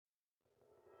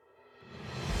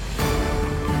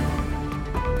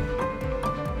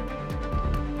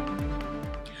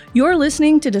You're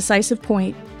listening to Decisive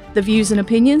Point. The views and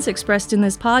opinions expressed in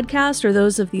this podcast are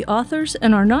those of the authors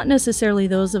and are not necessarily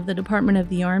those of the Department of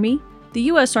the Army, the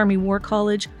U.S. Army War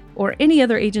College, or any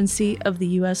other agency of the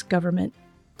U.S. government.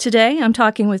 Today, I'm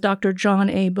talking with Dr. John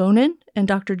A. Bonin and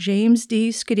Dr. James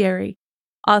D. Scudieri,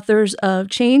 authors of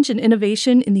Change and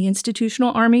Innovation in the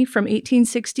Institutional Army from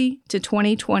 1860 to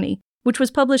 2020, which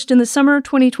was published in the summer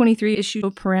 2023 issue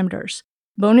of Parameters.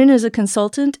 Bonin is a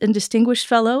consultant and distinguished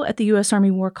fellow at the U.S. Army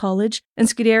War College, and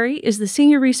Scudieri is the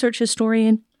senior research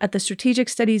historian at the Strategic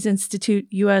Studies Institute,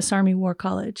 U.S. Army War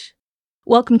College.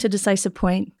 Welcome to Decisive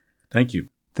Point. Thank you.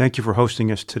 Thank you for hosting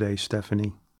us today,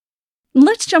 Stephanie.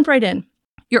 Let's jump right in.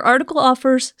 Your article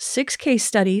offers 6 case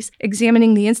studies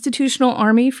examining the institutional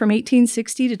army from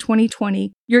 1860 to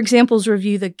 2020. Your examples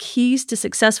review the keys to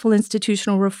successful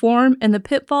institutional reform and the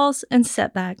pitfalls and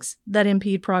setbacks that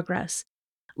impede progress.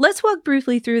 Let's walk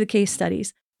briefly through the case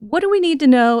studies. What do we need to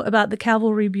know about the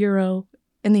Cavalry Bureau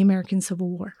in the American Civil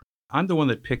War? I'm the one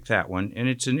that picked that one, and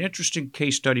it's an interesting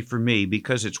case study for me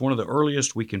because it's one of the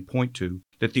earliest we can point to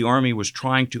that the Army was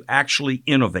trying to actually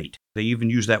innovate. They even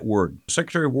use that word.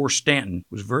 Secretary of War Stanton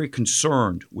was very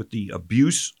concerned with the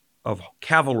abuse of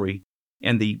cavalry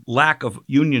and the lack of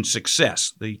Union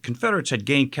success. The Confederates had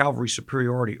gained cavalry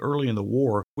superiority early in the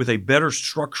war with a better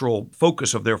structural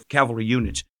focus of their cavalry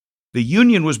units. The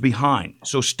Union was behind,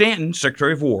 so Stanton,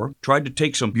 Secretary of War, tried to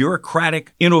take some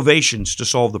bureaucratic innovations to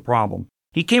solve the problem.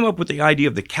 He came up with the idea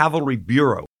of the Cavalry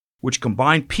Bureau, which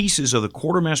combined pieces of the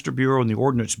Quartermaster Bureau and the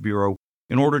Ordnance Bureau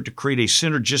in order to create a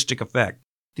synergistic effect.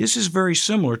 This is very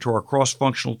similar to our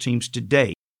cross-functional teams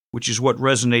today, which is what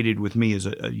resonated with me as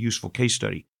a useful case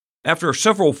study. After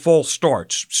several false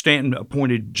starts, Stanton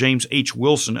appointed James H.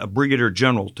 Wilson, a brigadier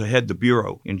general, to head the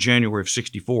Bureau in January of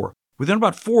 '64. Within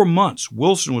about 4 months,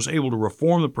 Wilson was able to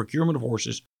reform the procurement of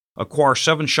horses, acquire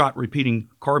 7-shot repeating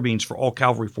carbines for all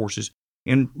cavalry forces,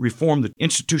 and reform the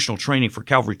institutional training for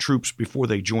cavalry troops before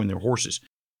they joined their horses.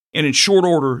 And in short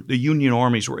order, the Union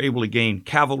armies were able to gain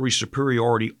cavalry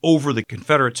superiority over the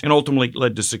Confederates and ultimately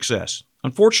led to success.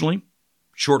 Unfortunately,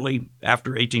 shortly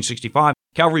after 1865,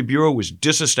 Cavalry Bureau was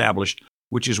disestablished,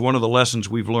 which is one of the lessons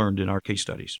we've learned in our case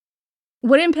studies.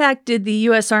 What impact did the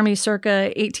U.S. Army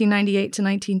circa 1898 to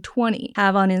 1920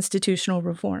 have on institutional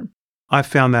reform? I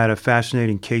found that a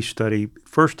fascinating case study.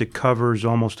 First, it covers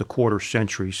almost a quarter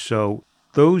century. So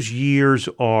those years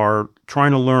are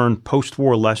trying to learn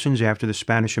post-war lessons after the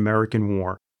Spanish-American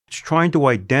War. It's trying to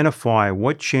identify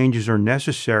what changes are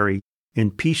necessary in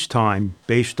peacetime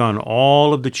based on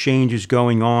all of the changes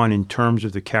going on in terms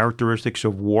of the characteristics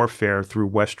of warfare through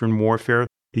Western warfare.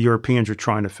 The Europeans are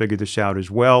trying to figure this out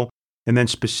as well. And then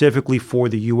specifically for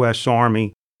the U.S.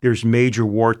 Army, there's major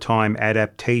wartime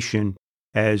adaptation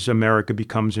as America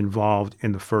becomes involved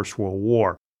in the First World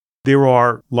War. There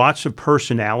are lots of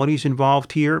personalities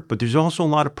involved here, but there's also a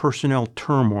lot of personnel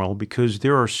turmoil because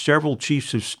there are several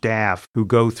chiefs of staff who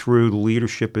go through the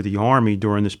leadership of the Army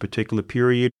during this particular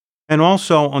period. And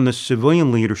also on the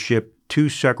civilian leadership, 2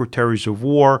 secretaries of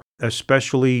war,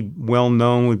 especially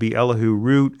well-known would be Elihu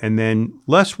Root, and then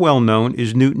less well-known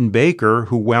is Newton Baker,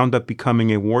 who wound up becoming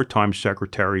a wartime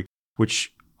secretary,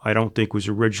 which I don't think was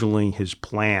originally his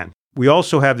plan. We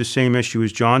also have the same issue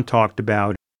as John talked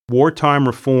about, wartime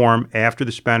reform after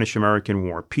the Spanish-American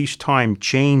War, peacetime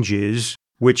changes,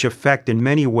 which affect in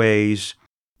many ways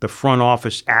the front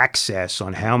office access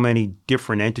on how many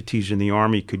different entities in the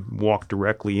Army could walk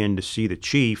directly in to see the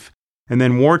chief, and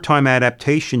then wartime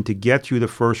adaptation to get through the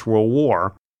First World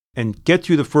War. And get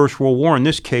through the First World War in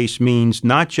this case means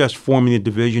not just forming the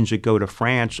divisions that go to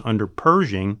France under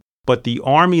Pershing, but the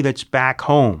army that's back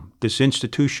home, this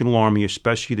institutional army,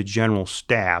 especially the general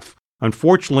staff.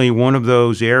 Unfortunately, one of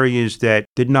those areas that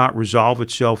did not resolve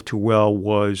itself too well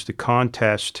was the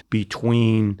contest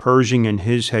between Pershing and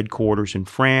his headquarters in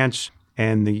France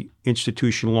and the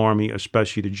institutional army,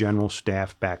 especially the general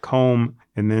staff back home.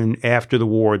 And then after the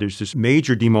war, there's this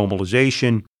major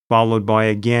demobilization, followed by,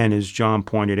 again, as John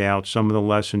pointed out, some of the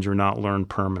lessons are not learned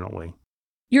permanently.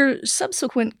 Your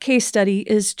subsequent case study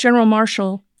is General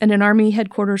Marshall and an Army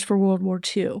headquarters for World War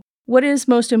II. What is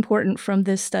most important from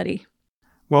this study?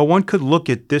 Well, one could look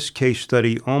at this case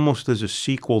study almost as a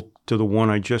sequel to the one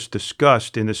I just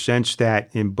discussed in the sense that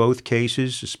in both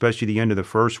cases, especially the end of the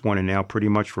first one and now pretty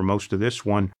much for most of this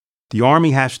one, the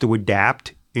Army has to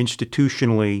adapt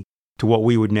institutionally to what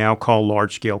we would now call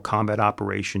large-scale combat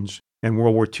operations, and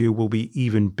World War II will be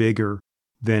even bigger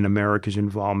than America's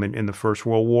involvement in the First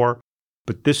World War.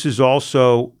 But this is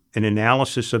also an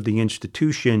analysis of the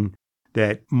institution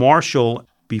that Marshall,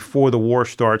 before the war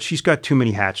starts, he's got too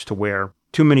many hats to wear.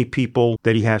 Too many people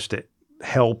that he has to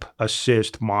help,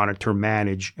 assist, monitor,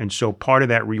 manage. And so part of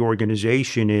that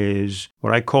reorganization is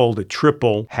what I call the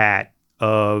triple hat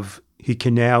of he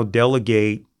can now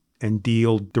delegate and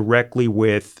deal directly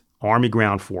with Army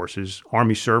Ground Forces,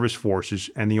 Army Service Forces,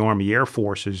 and the Army Air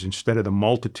Forces instead of the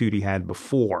multitude he had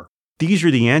before. These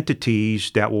are the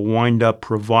entities that will wind up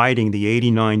providing the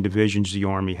 89 divisions the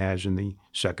Army has in the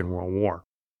Second World War.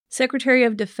 Secretary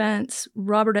of Defense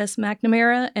Robert S.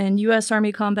 McNamara and U.S.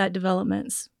 Army Combat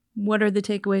Developments. What are the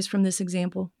takeaways from this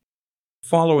example?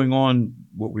 Following on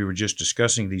what we were just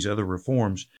discussing, these other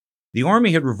reforms, the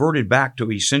Army had reverted back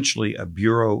to essentially a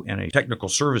bureau and a technical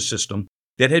service system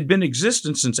that had been in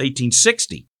existence since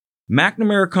 1860.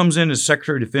 McNamara comes in as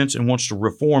Secretary of Defense and wants to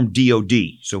reform DOD.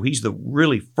 So he's the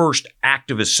really first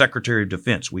activist Secretary of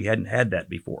Defense. We hadn't had that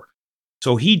before.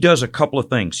 So he does a couple of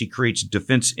things. He creates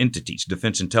defense entities,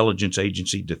 Defense Intelligence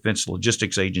Agency, Defense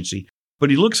Logistics Agency, but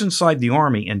he looks inside the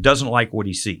Army and doesn't like what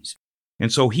he sees.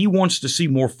 And so he wants to see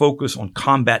more focus on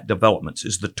combat developments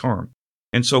is the term.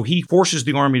 And so he forces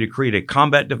the Army to create a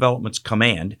Combat Developments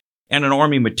Command and an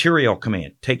Army Materiel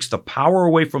Command, takes the power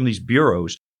away from these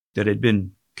bureaus that had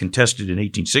been contested in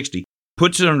 1860,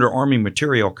 puts it under Army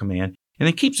Materiel Command, and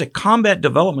then keeps a Combat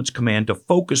Developments Command to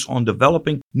focus on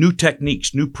developing new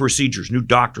techniques, new procedures, new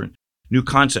doctrine, new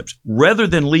concepts, rather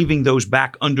than leaving those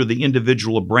back under the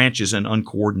individual branches and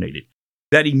uncoordinated.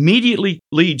 That immediately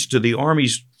leads to the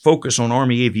Army's focus on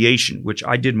Army aviation, which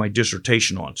I did my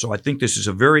dissertation on. So I think this is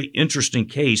a very interesting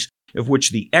case of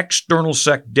which the external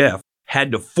SecDef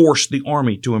had to force the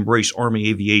Army to embrace Army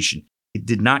aviation. It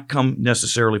did not come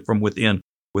necessarily from within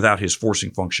without his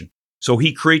forcing function. So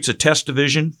he creates a test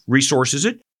division, resources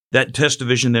it. That test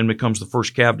division then becomes the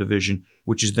 1st Cav Division,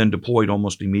 which is then deployed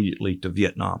almost immediately to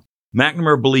Vietnam.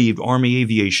 McNamara believed Army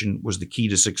aviation was the key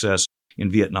to success in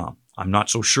Vietnam. I'm not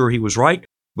so sure he was right,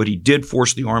 but he did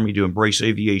force the Army to embrace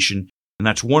aviation. And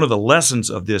that's one of the lessons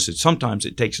of this, is sometimes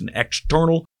it takes an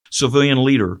external civilian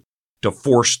leader to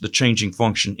force the changing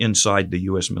function inside the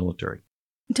U.S. military.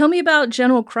 Tell me about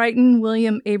General Crichton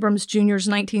William Abrams Jr.'s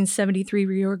 1973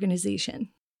 reorganization.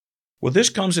 Well, this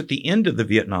comes at the end of the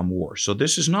Vietnam War, so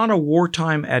this is not a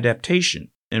wartime adaptation.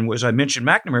 And as I mentioned,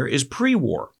 McNamara is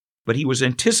pre-war, but he was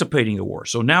anticipating the war.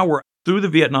 So now we're through the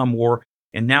Vietnam War,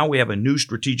 and now we have a new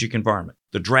strategic environment.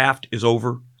 The draft is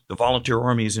over. The volunteer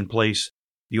army is in place.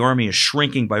 The Army is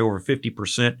shrinking by over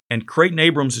 50%. And Crichton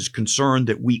Abrams is concerned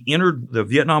that we entered the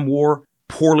Vietnam War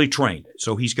poorly trained.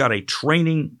 So he's got a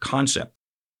training concept.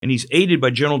 And he's aided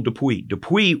by General Dupuy.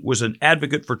 Dupuy was an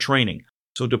advocate for training.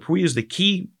 So Dupuy is the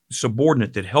key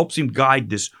subordinate that helps him guide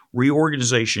this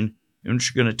reorganization. And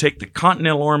it's going to take the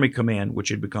Continental Army Command, which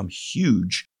had become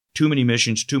huge, too many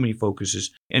missions, too many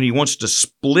focuses, and he wants to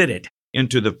split it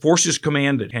into the Forces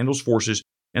Command that handles forces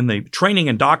and the Training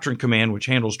and Doctrine Command, which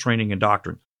handles training and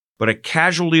doctrine. But a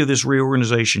casualty of this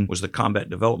reorganization was the Combat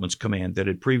Developments Command that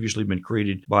had previously been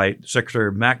created by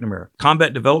Secretary McNamara.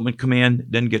 Combat Development Command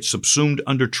then gets subsumed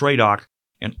under TRADOC,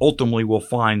 and ultimately we'll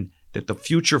find that the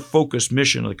future focused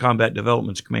mission of the Combat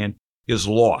Developments Command is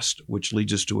lost, which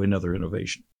leads us to another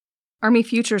innovation. Army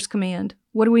Futures Command.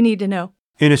 What do we need to know?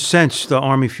 In a sense, the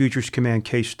Army Futures Command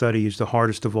case study is the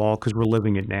hardest of all because we're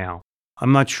living it now.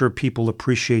 I'm not sure people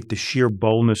appreciate the sheer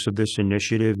boldness of this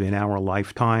initiative in our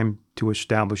lifetime to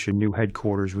establish a new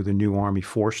headquarters with a new Army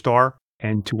 4-star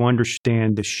and to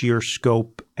understand the sheer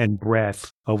scope and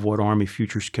breadth of what Army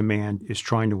Futures Command is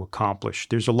trying to accomplish.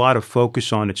 There's a lot of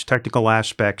focus on its technical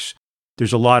aspects.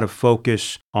 There's a lot of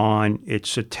focus on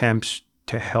its attempts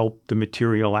to help the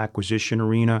material acquisition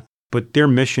arena, but their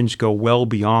missions go well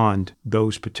beyond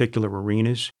those particular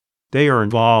arenas. They are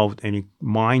involved in a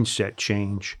mindset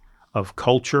change of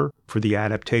culture for the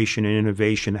adaptation and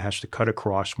innovation that has to cut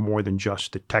across more than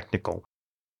just the technical.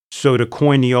 So to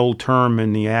coin the old term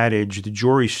and the adage, the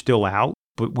jury's still out,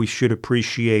 but we should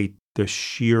appreciate the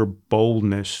sheer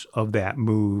boldness of that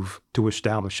move to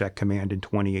establish that command in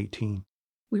 2018.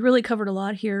 We really covered a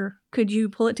lot here. Could you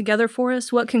pull it together for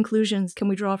us? What conclusions can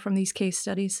we draw from these case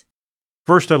studies?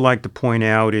 First, I'd like to point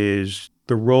out is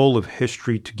the role of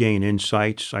history to gain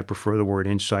insights. I prefer the word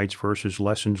insights versus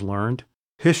lessons learned.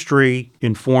 History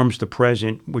informs the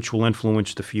present, which will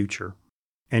influence the future.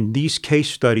 And these case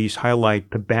studies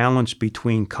highlight the balance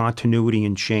between continuity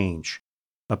and change.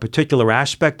 A particular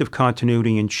aspect of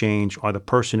continuity and change are the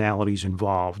personalities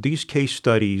involved. These case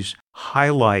studies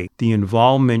highlight the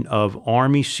involvement of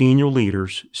Army senior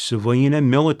leaders, civilian and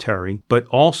military, but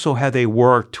also how they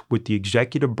worked with the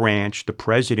executive branch, the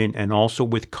president, and also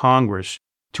with Congress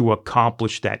to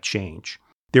accomplish that change.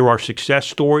 There are success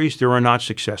stories, there are not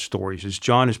success stories. As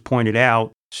John has pointed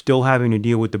out, Still having to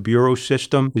deal with the bureau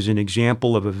system is an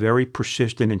example of a very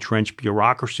persistent, entrenched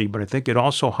bureaucracy, but I think it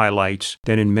also highlights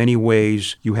that in many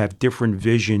ways you have different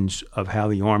visions of how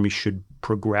the Army should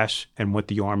progress and what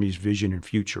the Army's vision and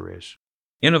future is.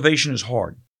 Innovation is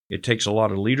hard. It takes a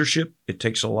lot of leadership. It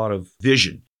takes a lot of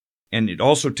vision. And it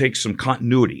also takes some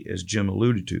continuity, as Jim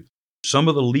alluded to. Some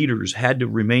of the leaders had to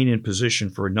remain in position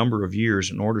for a number of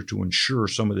years in order to ensure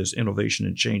some of this innovation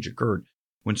and change occurred.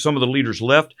 When some of the leaders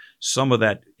left, some of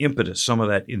that impetus, some of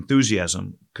that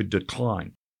enthusiasm could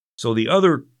decline. So the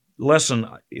other lesson,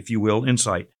 if you will,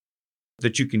 insight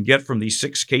that you can get from these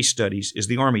 6 case studies is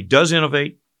the Army does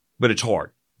innovate, but it's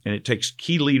hard. And it takes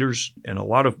key leaders and a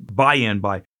lot of buy-in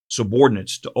by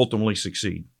subordinates to ultimately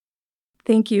succeed.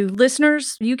 Thank you.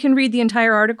 Listeners, you can read the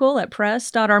entire article at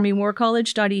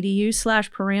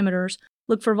press.armywarcollege.edu/parameters.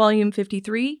 Look for volume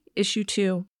 53, issue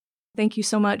 2. Thank you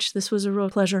so much. This was a real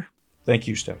pleasure. Thank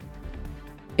you, Stephanie.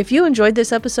 If you enjoyed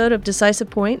this episode of Decisive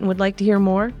Point and would like to hear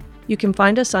more, you can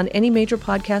find us on any major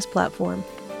podcast platform.